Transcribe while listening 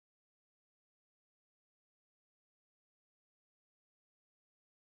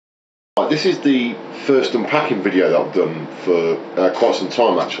Right, this is the first unpacking video that I've done for quite some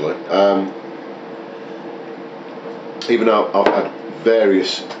time actually. Even though I've had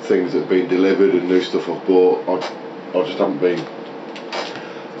various things that have been delivered and new stuff I've bought, I just haven't been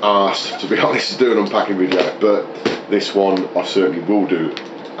asked, to be honest, to do an unpacking video. But this one I certainly will do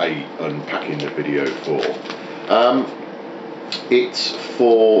a unpacking video for. It's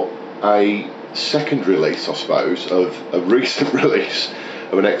for a second release, I suppose, of a recent release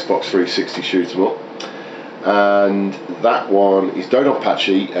of an Xbox 360 shoot 'em up, and that one is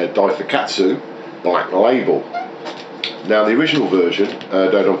DoDonPachi Fukkatsu Black Label. Now the original version,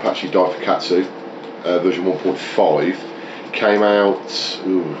 DoDonPachi Fukkatsu version 1.5, came out, I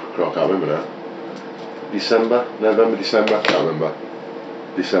can't remember now, November, December, I can't remember,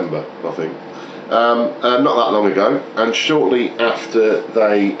 December I think, not that long ago, and shortly after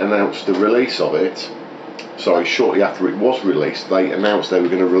they announced the release of it, shortly after it was released, they announced they were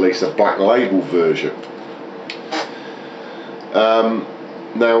going to release a Black Label version.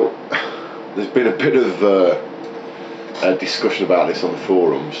 Now, there's been a bit of a discussion about this on the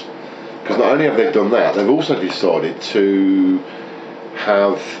forums, because not only have they done that, they've also decided to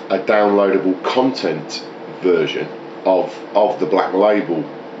have a downloadable content version of the Black Label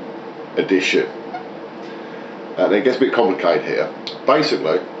edition. And it gets a bit complicated here.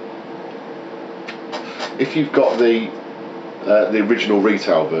 Basically, if you've got the original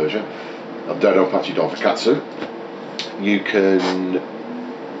retail version of DoDonPachi Fukkatsu, you can,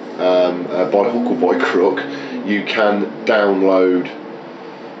 by hook or by crook, you can download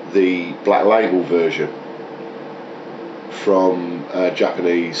the Black Label version from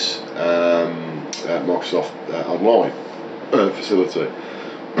Japanese Microsoft Online facility.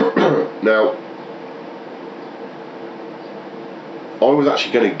 Now, I was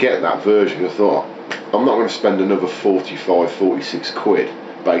actually going to get that version. I thought, I'm not going to spend another 46 quid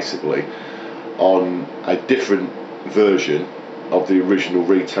basically on a different version of the original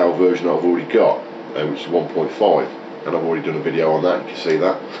retail version that I've already got, which is 1.5, and I've already done a video on that, you can see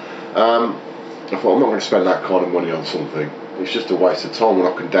that. I thought, I'm not going to spend that kind of money on something, it's just a waste of time when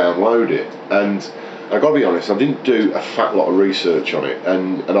I can download it. And I've got to be honest, I didn't do a fat lot of research on it,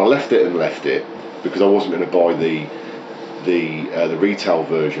 and I left it because I wasn't going to buy the retail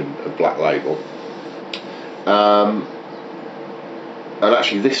version of Black Label. And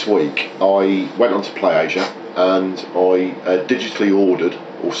actually this week I went on to PlayAsia and I digitally ordered,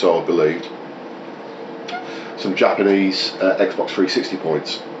 or so I believed, some Japanese Xbox 360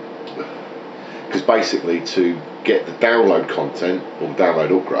 points, because basically to get the download content or the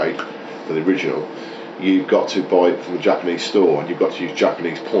download upgrade for the original, you've got to buy it from the Japanese store and you've got to use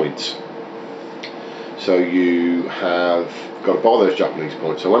Japanese points. So you have got to buy those Japanese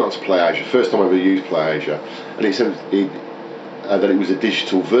points. So I went on to PlayAsia, first time I ever used PlayAsia, and it said that it was a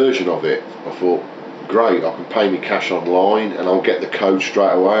digital version of it. I thought, great, I can pay me cash online and I'll get the code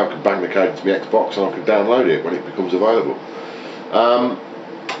straight away. I can bang the code into my Xbox and I can download it when it becomes available.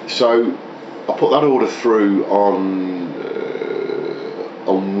 So I put that order through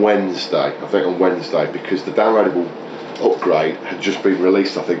on Wednesday, I think on Wednesday, because the downloadable upgrade had just been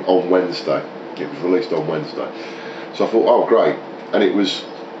released, I think, on Wednesday. It was released on Wednesday. So I thought, oh great, and it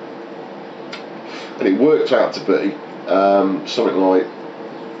worked out to be something like,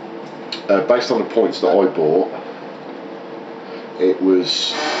 based on the points that I bought, it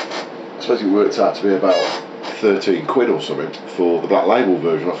was, I suppose it worked out to be about 13 quid or something for the Black Label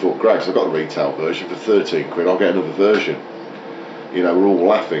version. I thought, great, so I've got the retail version for 13 quid, I'll get another version. You know, we're all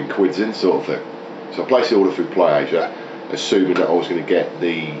laughing, quid's in sort of thing. So I placed the order through PlayAsia, assuming that I was going to get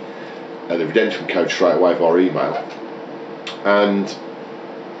the redemption code straight away via email. And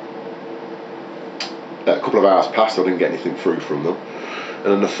a couple of hours passed, I didn't get anything through from them. And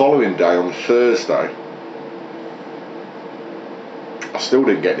then the following day, on Thursday, I still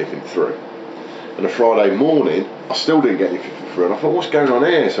didn't get anything through. And the Friday morning, I still didn't get anything through. And I thought, what's going on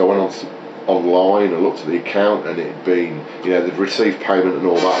here? So I went online and looked at the account, and it had been, you know, they'd received payment and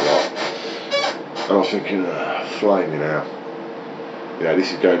all that lot. And I was thinking, flaming out. You know,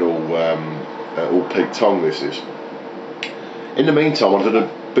 this is going all peak tongue, this is. In the meantime, I've done a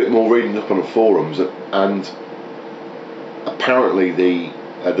bit more reading up on the forums, and apparently the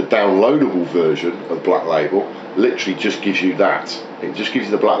downloadable version of Black Label literally just gives you that. It just gives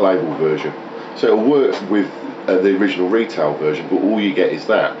you the Black Label version. So it'll work with the original retail version, but all you get is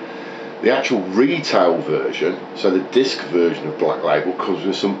that. The actual retail version, so the disc version of Black Label, comes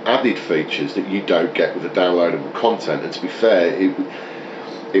with some added features that you don't get with the downloadable content. And to be fair,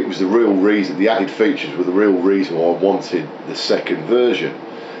 it was the real reason, the added features were the real reason why I wanted the second version.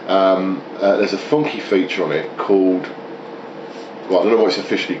 There's a funky feature on it called, well, I don't know what it's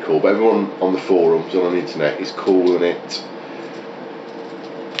officially called, but everyone on the forums and on the internet is calling it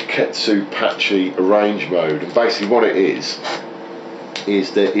Ketsupachi arrange mode. And basically what it is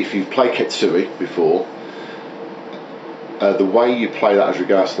that if you've played Ketsui before, the way you play that as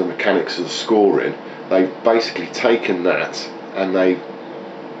regards to the mechanics of the scoring, they've basically taken that and they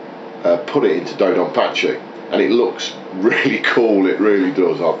put it into DoDonPachi, and it looks really cool. It really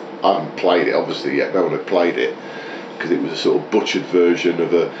does. I haven't played it obviously yet. No one had played it because it was a sort of butchered version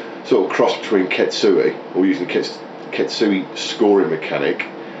of a sort of cross between Ketsui, or using Ketsui scoring mechanic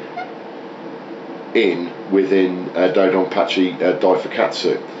within DoDonPachi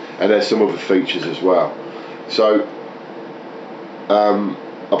Fukkatsu, and there's some other features as well. So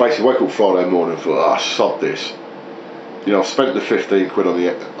I basically woke up Friday morning and thought, sod this. You know, I've spent the 15 quid on the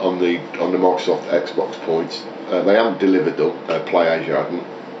Microsoft Xbox points. They haven't delivered them. PlayAsia hadn't.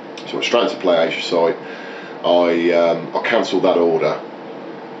 So I went straight to PlayAsia site. I cancelled that order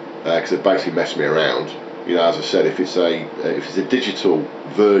because it basically messed me around. You know, as I said, if it's a digital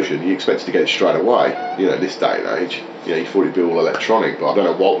version, you expect to get it straight away. You know, in this day and age, you know, you thought it'd be all electronic, but I don't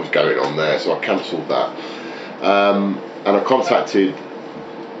know what was going on there, so I cancelled that. And I contacted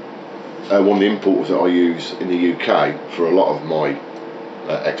one of the importers that I use in the UK for a lot of my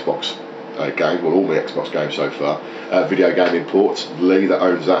Xbox games, well, all my Xbox games so far, video game imports. Lee, that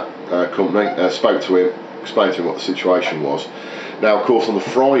owns that company, spoke to him, explained to him what the situation was. Now, of course, on the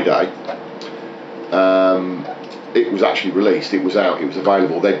Friday, it was actually released. It was out. It was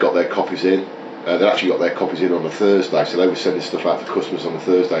available. They'd got their copies in. They actually got their copies in on the Thursday, so they were sending stuff out to customers on the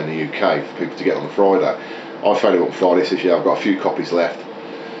Thursday in the UK for people to get on the Friday. I phoned him up on Friday, says, yeah, I've got a few copies left,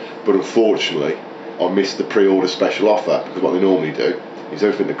 but unfortunately I missed the pre-order special offer, because what they normally do is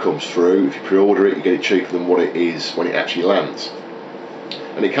everything that comes through, if you pre-order it, you get it cheaper than what it is when it actually lands,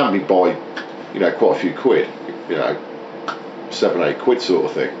 and it can be by, you know, quite a few quid, you know, 7-8 quid sort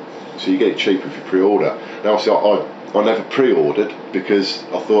of thing. So you get it cheaper if you pre-order. Now obviously I never pre-ordered because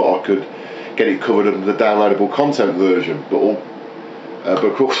I thought I could get it covered under the downloadable content version, but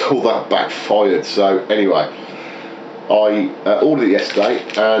of course all that backfired. So anyway, I ordered it yesterday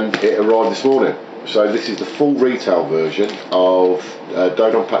and it arrived this morning. So this is the full retail version of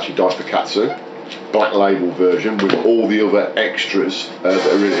DoDonPachi Fukkatsu, black label version with all the other extras that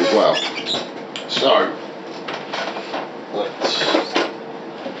are in it as well. So let's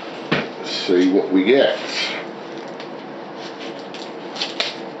see what we get.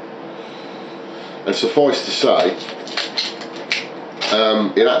 And suffice to say,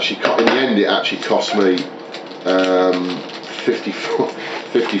 it actually in the end it actually cost me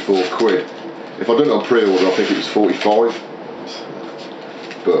 54 quid. If I'd done it on pre-order, I think it was 45.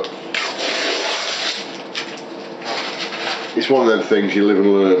 But it's one of them things you live and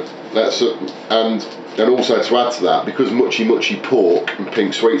learn. And also to add to that, because Muchi Pork and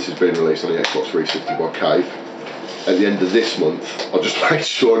Pink Sweets has been released on the Xbox 360 by Cave, at the end of this month, I just made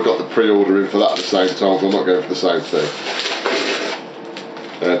sure I got the pre-order in for that at the same time, so I'm not going for the same thing.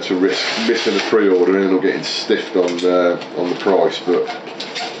 To risk missing a pre-order and or getting stiffed on the price, but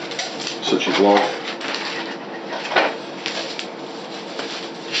such is life.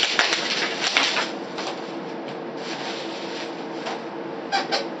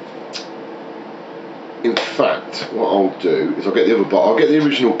 In fact, what I'll do is I'll get the other box. I'll get the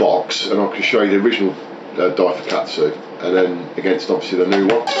original box, and I can show you the original Fukkatsu, and then against obviously the new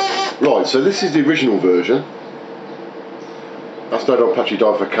one. Right, so this is the original version. That's DoDonPachi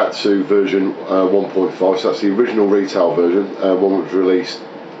Fukkatsu version 1.5. So that's the original retail version, one that was released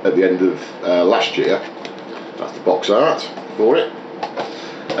at the end of last year. That's the box art for it.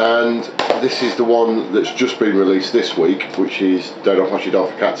 And this is the one that's just been released this week, which is DoDonPachi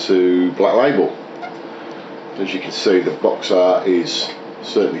Fukkatsu Black Label. As you can see, the box art is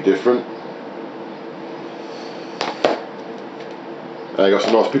certainly different. You got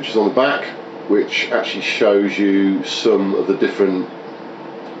some nice pictures on the back, which actually shows you some of the different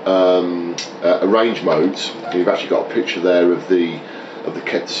arrange modes. You've actually got a picture there of the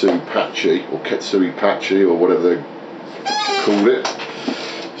Ketsupachi or Ketsuipachi or whatever they called it.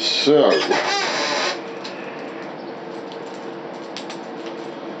 So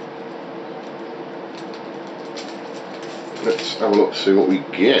let's have a look, see what we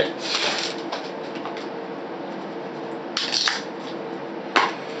get.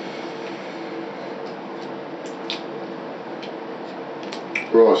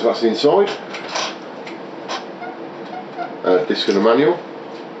 Right, so that's the inside. Disc and a manual.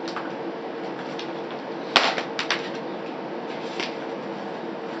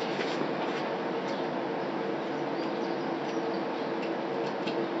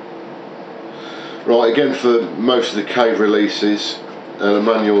 Right, again, for most of the cave releases, the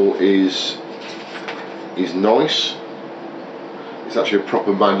manual is nice. It's actually a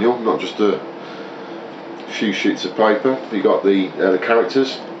proper manual, not just a few sheets of paper. You got the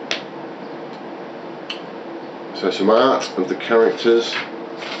characters. So some art of the characters.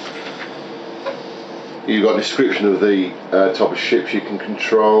 You've got a description of the type of ships you can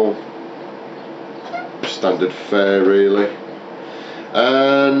control. Standard fare, really.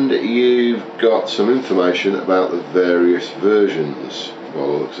 And you've got some information about the various versions by the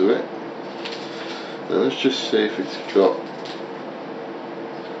looks of it. Now let's just see if it's got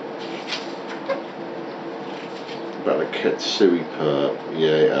about the Ketsui part. Yeah,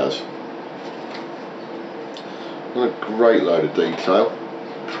 it has. Not a great load of detail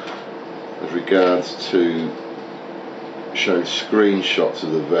as regards to showing screenshots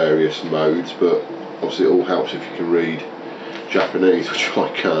of the various modes, but obviously it all helps if you can read Japanese, which I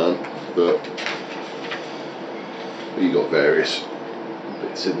can't, but you got various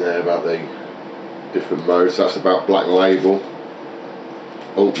bits in there about the different modes. That's about Black Label.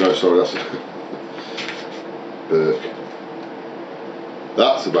 Oh no, sorry, that's Burke.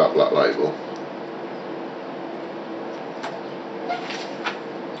 That's about Black Label.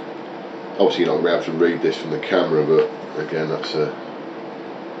 Obviously you're not going to be able to read this from the camera, but again, that's a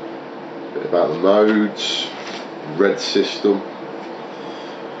bit about the modes. Red system,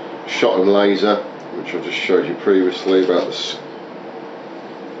 shot and laser, which I just showed you previously about the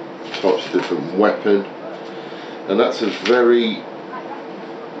types of different weapon, and that's a very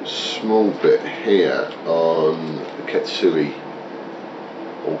small bit here on the Ketsui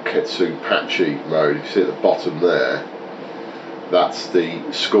or Ketsupachi mode. You see at the bottom there, that's the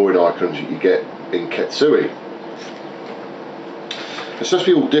scoring icons that you get in Ketsui. It's supposed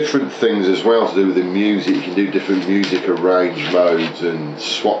to be all different things as well to do with the music. You can do different music arrange modes and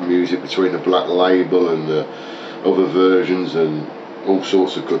swap music between the Black Label and the other versions and all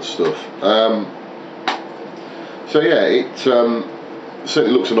sorts of good stuff. So yeah, it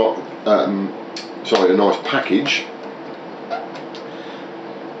certainly looks a nice package.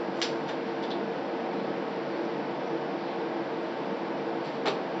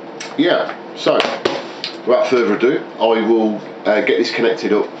 Yeah, so without further ado, I will get this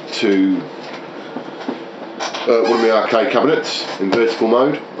connected up to one of my arcade cabinets in vertical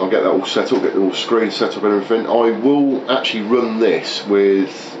mode. I'll get that all set up, get the all screen set up and everything. I will actually run this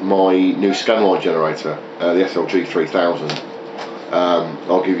with my new scanline generator, the SLG 3000.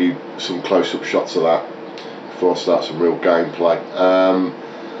 I'll give you some close-up shots of that before I start some real gameplay.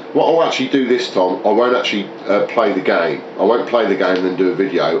 What I'll actually do this time, I won't actually play the game. I won't play the game and then do a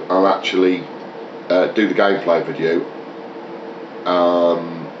video. I'll actually do the gameplay video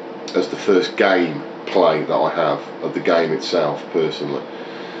as the first game play that I have of the game itself personally.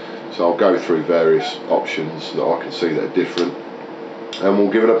 So I'll go through various options that I can see that are different, and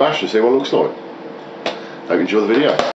we'll give it a bash and see what it looks like. Hope you enjoy the video.